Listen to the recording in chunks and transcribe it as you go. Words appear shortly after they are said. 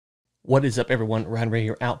What is up, everyone? Ryan Ray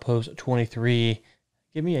here, Outpost 23.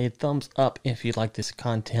 Give me a thumbs up if you like this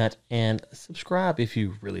content and subscribe if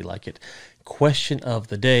you really like it. Question of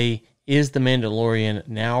the day: is the Mandalorian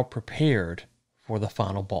now prepared for the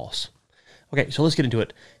final boss? Okay, so let's get into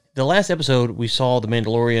it. The last episode, we saw the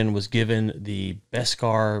Mandalorian was given the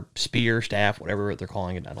Beskar spear, staff, whatever they're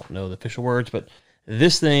calling it. I don't know the official words, but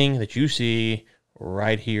this thing that you see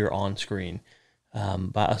right here on screen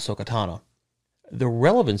by Ahsoka Tano. The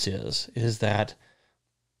relevance is that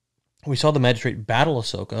we saw the magistrate battle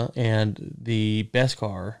Ahsoka and the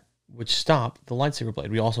Beskar, which stopped the lightsaber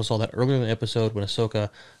blade. We also saw that earlier in the episode when Ahsoka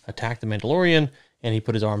attacked the Mandalorian and he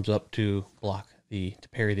put his arms up to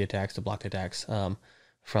parry the attacks, to block the attacks from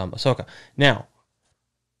Ahsoka. Now,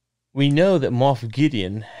 we know that Moff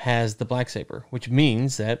Gideon has the black saber, which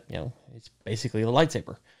means that, it's basically a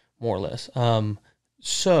lightsaber, more or less.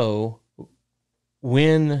 So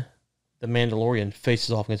when the Mandalorian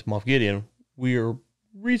faces off against Moff Gideon, it's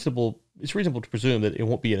reasonable to presume that it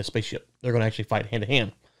won't be in a spaceship. They're going to actually fight hand to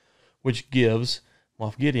hand, which gives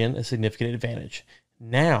Moff Gideon a significant advantage.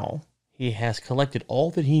 Now he has collected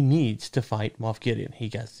all that he needs to fight Moff Gideon. He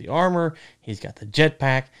got the armor, he's got the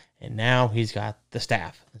jetpack, and now he's got the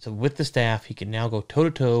staff. And so with the staff, he can now go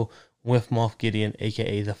toe-to-toe with Moff Gideon,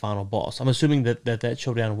 aka the final boss. I'm assuming that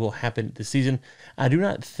showdown will happen this season. I do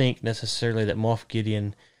not think necessarily that Moff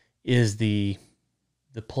Gideon is the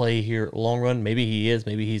play here long run. Maybe he is.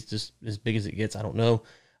 Maybe he's just as big as it gets. I don't know.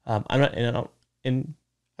 I'm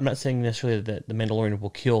not saying necessarily that the Mandalorian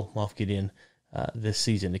will kill Moff Gideon this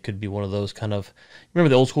season. It could be one of those kind of, remember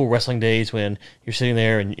the old school wrestling days when you're sitting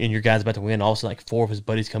there and your guy's about to win, all of a sudden like four of his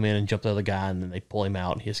buddies come in and jump the other guy and then they pull him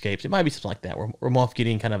out and he escapes. It might be something like that where Moff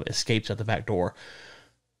Gideon kind of escapes out the back door.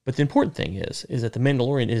 But the important thing is that the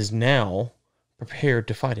Mandalorian is now prepared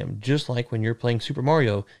to fight him. Just like when you're playing Super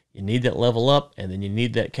Mario, you need that level up, and then you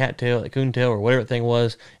need that cattail, that coontail, or whatever the thing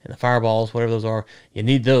was, and the fireballs, whatever those are. You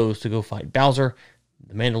need those to go fight Bowser.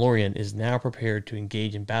 The Mandalorian is now prepared to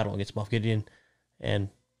engage in battle against Moff Gideon, and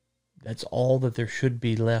that's all that there should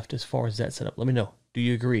be left as far as that setup. Let me know. Do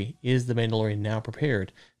you agree? Is the Mandalorian now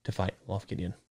prepared to fight Moff Gideon?